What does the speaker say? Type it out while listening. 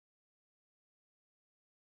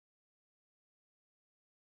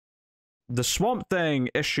the Swamp Thing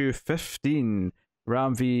issue 15,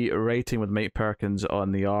 Ram V writing with Mike Perkins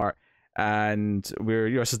on the art, and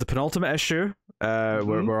this is the penultimate issue.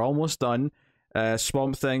 We're almost done.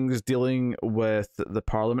 Swamp Thing's dealing with the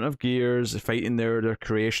Parliament of Gears, fighting their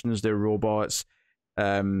creations, their robots.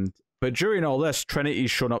 But during all this,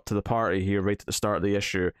 Trinity's shown up to the party here right at the start of the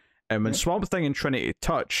issue, and when Swamp Thing and Trinity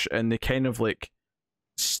touch, and they kind of like,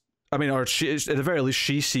 or she, at the very least,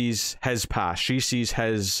 she sees his past. She sees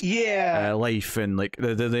his life and like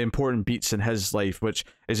the important beats in his life, which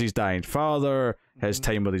is his dying father, his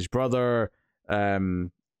time with his brother, but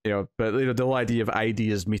the whole idea of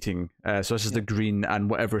ideas meeting. So this is the Green and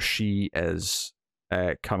whatever she is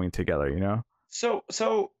coming together.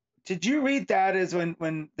 So did you read that as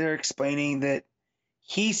when they're explaining that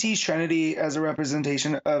he sees Trinity as a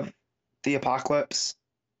representation of the apocalypse?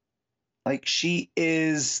 Like, she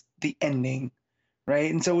is the ending,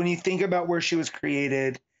 right? And so when you think about where she was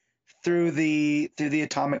created through the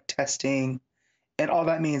atomic testing, and all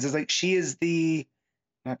that means is like she is the,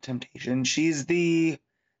 not temptation, she's the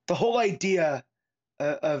whole idea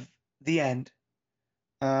of the end.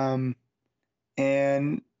 And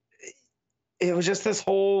it was just this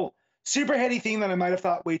whole super heady thing that I might have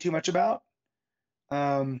thought way too much about.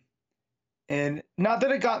 And not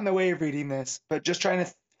that it got in the way of reading this, but just trying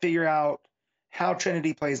to figure out how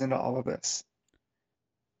Trinity plays into all of this.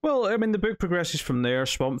 Well, I mean, the book progresses from there.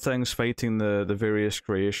 Swamp Thing's fighting the various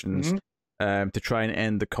creations to try and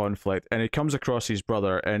end the conflict, and he comes across his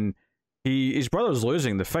brother, and his brother's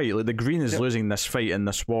losing the fight. Like, the Green is losing this fight in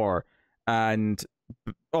this war, and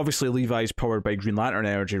obviously Levi's powered by Green Lantern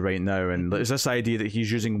energy right now, and there's this idea that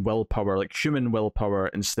he's using willpower, like human willpower,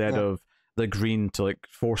 instead of the Green to like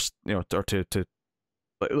force, or to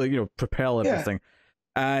propel everything.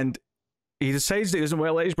 And he decides that he doesn't want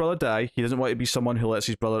to let his brother die. He doesn't want to be someone who leaves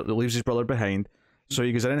his brother behind. So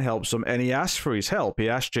he goes in and helps him, and he asks for his help. He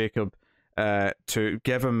asks Jacob to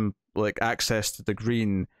give him like access to the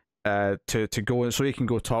Green, to go so he can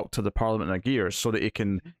go talk to the Parliament of Gears, so that he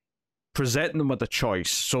can present them with a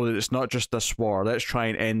choice, so that it's not just this war. Let's try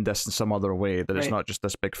and end this in some other way. That it's not just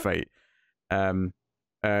this big fight. And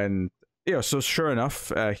so sure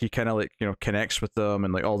enough, he kind of like connects with them,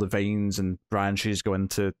 and like all the vines and branches go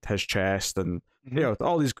into his chest, and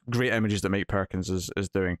all these great images that Mike Perkins is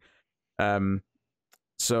doing.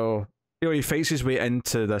 So he fights his way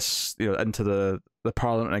into this, into the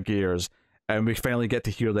Parliament of Gears, and we finally get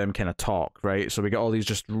to hear them kind of talk, right? So we get all these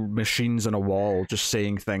just machines on a wall just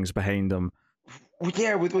saying things behind them.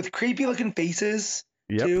 Yeah, with creepy looking faces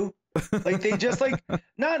too. Like, they just like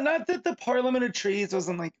not that the Parliament of Trees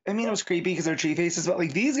wasn't like, I mean, it was creepy because they're tree faces, but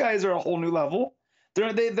like these guys are a whole new level.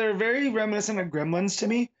 They're very reminiscent of Gremlins to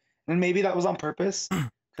me, and maybe that was on purpose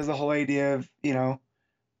because the whole idea of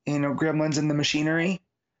Gremlins and the machinery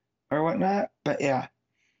or whatnot. But yeah,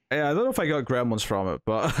 I don't know if I got Gremlins from it,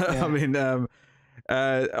 but I mean,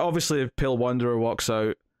 obviously Pale Wanderer walks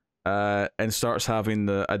out and starts having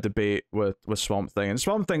a debate with Swamp Thing, and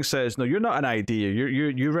Swamp Thing says, "No, you're not an idea.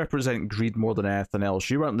 You represent greed more than anything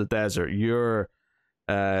else. You weren't in the desert. You're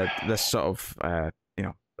this sort of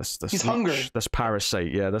this He's hunger, this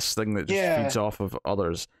parasite, this thing that just feeds off of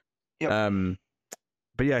others." But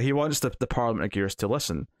yeah, he wants the Parliament of Gears to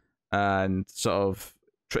listen, and sort of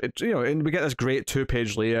and we get this great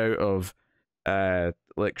 2-page layout of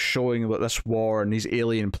like showing that this war and these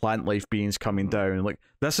alien plant life beings coming down, like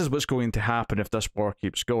this is what's going to happen if this war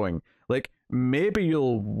keeps going. Like, maybe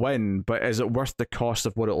you'll win, but is it worth the cost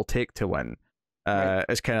of what it'll take to win?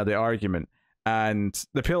 Is kind of the argument. And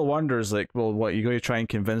the Pale Wanderer's like, well, what, you going to try and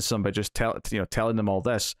convince them by just telling them all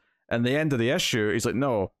this? And the end of the issue, he's like,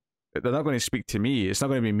 no, they're not going to speak to me. It's not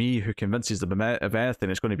going to be me who convinces them of anything.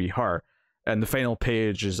 It's going to be her. And the final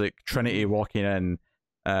page is like Trinity walking in,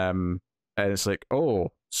 and it's like,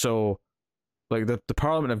 oh, so like the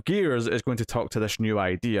Parliament of Gears is going to talk to this new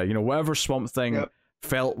idea. Whatever Swamp Thing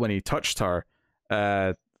felt when he touched her,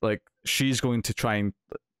 like she's going to try and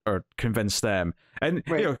or convince them. And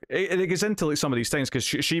it gets into like some of these things because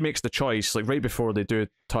she makes the choice like right before they do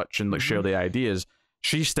touch and like share the ideas.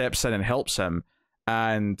 She steps in and helps him,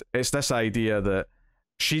 and it's this idea that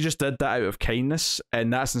she just did that out of kindness,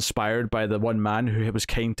 and that's inspired by the one man who was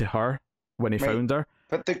kind to her when he found her.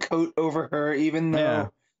 Put the coat over her, even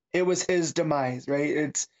though it was his demise, right?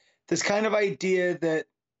 It's this kind of idea that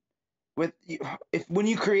when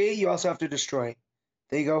you create, you also have to destroy.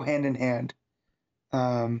 They go hand in hand.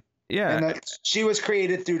 And that she was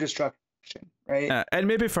created through destruction, right? And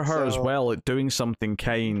maybe for her as well, like doing something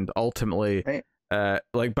kind ultimately,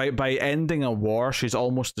 like by ending a war, she's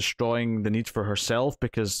almost destroying the need for herself,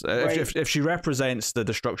 because if she represents the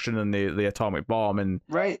destruction and the atomic bomb, and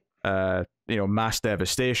mass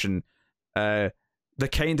devastation, the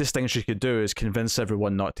kindest thing she could do is convince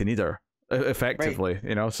everyone not to need her, effectively.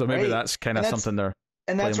 Right. So maybe that's kind of something they're.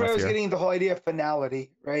 And that's where I was here. getting the whole idea of finality,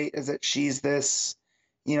 right? Is that she's this,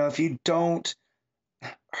 if you don't,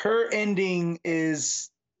 her ending is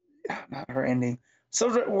not her ending. So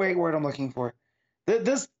the word I'm looking for.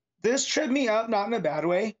 This tripped me up, not in a bad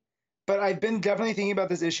way, but I've been definitely thinking about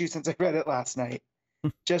this issue since I read it last night.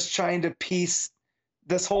 Just trying to piece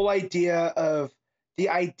this whole idea of the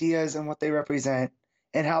ideas and what they represent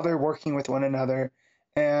and how they're working with one another.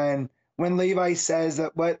 And when Levi says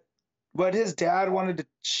that what his dad wanted to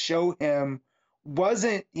show him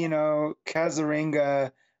wasn't,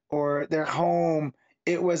 Kazaringa or their home.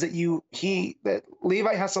 It was that that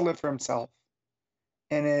Levi has to live for himself.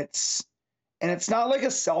 And it's not like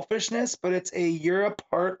a selfishness, but it's you're a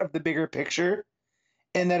part of the bigger picture.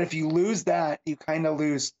 And that if you lose that, you kind of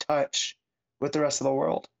lose touch with the rest of the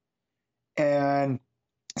world. And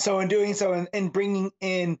so in doing so and bringing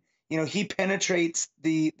in, he penetrates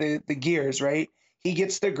the gears, right? He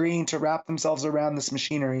gets the green to wrap themselves around this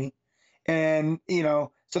machinery. And,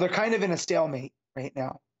 so they're kind of in a stalemate right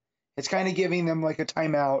now. It's kind of giving them like a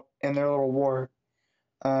timeout in their little war.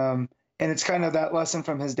 And it's kind of that lesson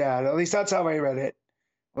from his dad. At least that's how I read it,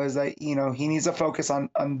 was that, he needs to focus on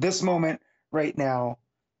this moment right now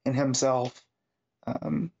in himself.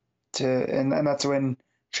 And that's when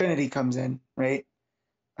Trinity comes in, right?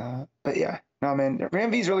 But yeah, no, man,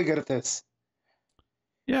 Ram V's really good at this.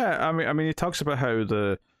 Yeah, I mean, he talks about how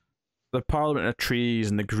the Parliament of Trees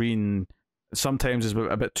and the green sometimes is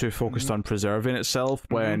a bit too focused on preserving itself,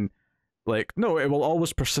 when, no, it will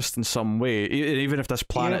always persist in some way. Even if this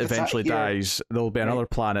planet eventually dies, there'll be another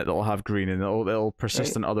planet that'll have green, and it'll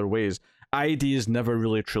persist in other ways. Ideas never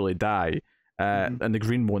really truly die, and the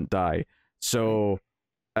green won't die. So,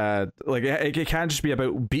 it can't just be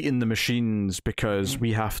about beating the machines because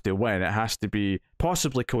we have to win. It has to be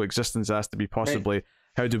possibly coexistence. It has to be possibly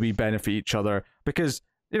how do we benefit each other? Because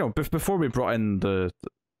before we brought in the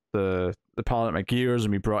Parliament of Gears,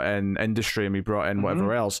 and we brought in industry, and we brought in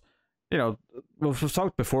whatever else, we've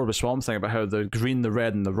talked before with Swamp Thing about how the green, the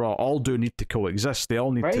red, and the raw all do need to coexist. They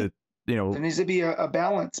all need to, there needs to be a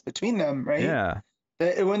balance between them, right? Yeah.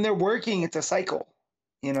 When they're working, it's a cycle,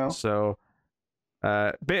 So,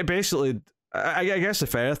 basically, I guess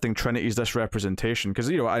if anything, Trinity's this representation, because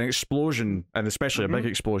an explosion, and especially a big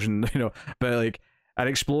explosion, but an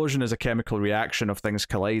explosion is a chemical reaction of things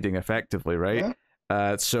colliding effectively, right?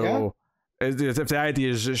 So if the idea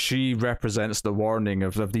is that she represents the warning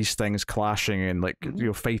of these things clashing and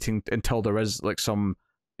fighting until there is some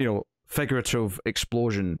figurative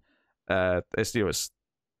explosion, it's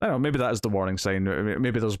I don't know, maybe that is the warning sign.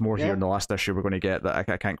 Maybe there's more here in the last issue we're going to get that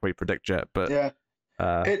I can't quite predict yet. But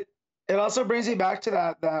it also brings me back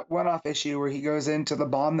to that one-off issue where he goes into the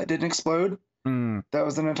bomb that didn't explode. That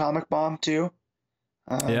was an atomic bomb too.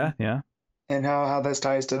 Yeah. And how this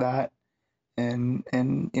ties to that, and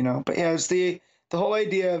but yeah, it's the whole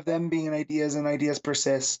idea of them being ideas, and ideas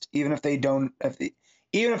persist even if they don't. The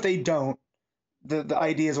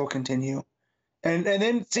ideas will continue. And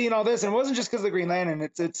then seeing all this, and it wasn't just because of the Green Lantern.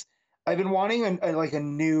 It's I've been wanting a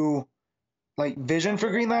new vision for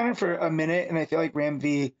Green Lantern for a minute, and I feel like Ram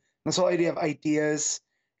V, this whole idea of ideas,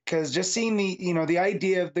 because just seeing the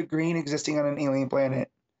idea of the green existing on an alien planet,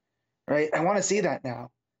 right? I want to see that now.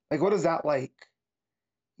 What is that like?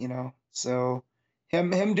 So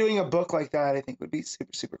him doing a book like that, I think would be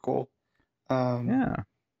super, super cool. And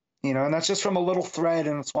that's just from a little thread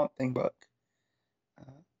in a Swamp Thing book.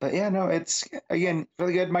 But yeah, no, it's again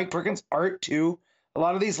really good. Mike Perkins' art too. A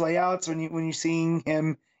lot of these layouts when you're seeing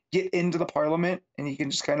him get into the Parliament, and you can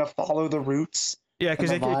just kind of follow the roots. Yeah, because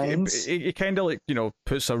he kind of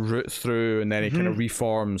puts a root through, and then he kind of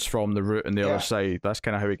reforms from the root on the other side. That's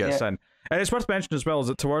kind of how he gets in. And it's worth mentioning as well is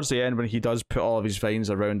that towards the end, when he does put all of his vines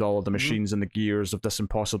around all of the machines and the gears of this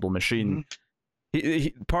impossible machine,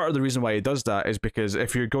 he part of the reason why he does that is because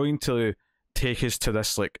if you're going to take us to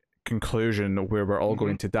this conclusion where we're all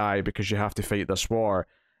going to die because you have to fight this war,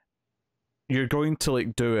 you're going to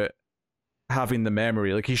do it having the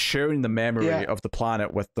memory, he's sharing the memory of the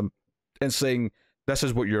planet with them and saying, this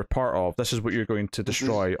is what you're part of, this is what you're going to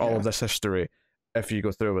destroy, all of this history if you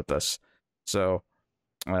go through with this. So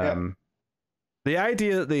the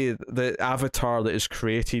idea that the avatar that is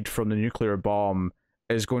created from the nuclear bomb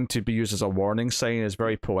is going to be used as a warning sign is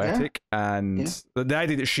very poetic, and the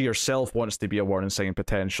idea that she herself wants to be a warning sign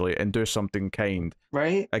potentially and do something kind,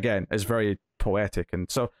 right? Again, is very poetic,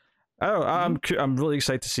 and so I'm really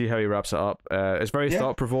excited to see how he wraps it up. It's very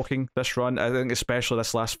thought provoking, this run. I think especially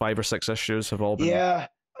this last 5 or 6 issues have all been. Yeah,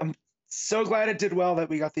 so glad it did well that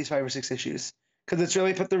we got these 5 or 6 issues, because it's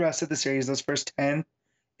really put the rest of the series, those first 10,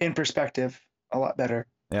 in perspective a lot better.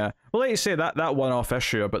 Yeah. Well, like you say, that one-off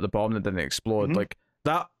issue about the bomb that didn't explode, like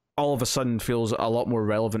that all of a sudden feels a lot more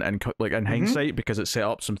relevant in hindsight, because it set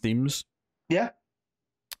up some themes. Yeah.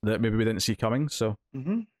 That maybe we didn't see coming, so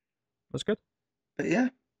that's good. But yeah.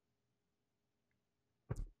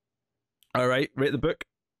 All right, rate the book.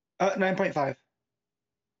 9.5.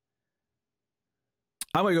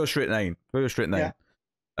 I'm gonna go straight 9. We'll go straight 9.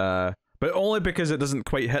 Yeah. But only because it doesn't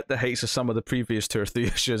quite hit the heights of some of the previous 2 or 3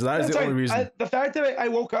 issues. That is the only reason. The fact that I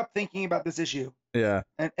woke up thinking about this issue. Yeah.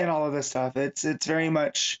 And all of this stuff. It's very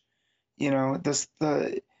much, you know,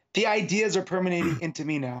 the ideas are permeating into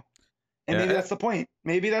me now. And maybe that's the point.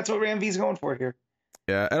 Maybe that's what Ram V's going for here.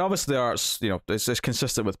 Yeah, and obviously the art's, you know, it's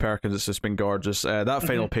consistent with Perkins. It's just been gorgeous. That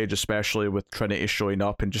final page, especially with Trinity showing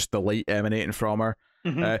up and just the light emanating from her.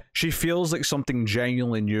 She feels like something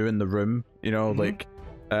genuinely new in the room. You know, like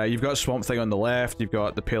you've got Swamp Thing on the left, you've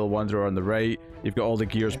got the Pale Wanderer on the right, you've got all the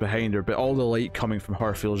gears behind her, but all the light coming from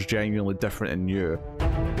her feels genuinely different and new.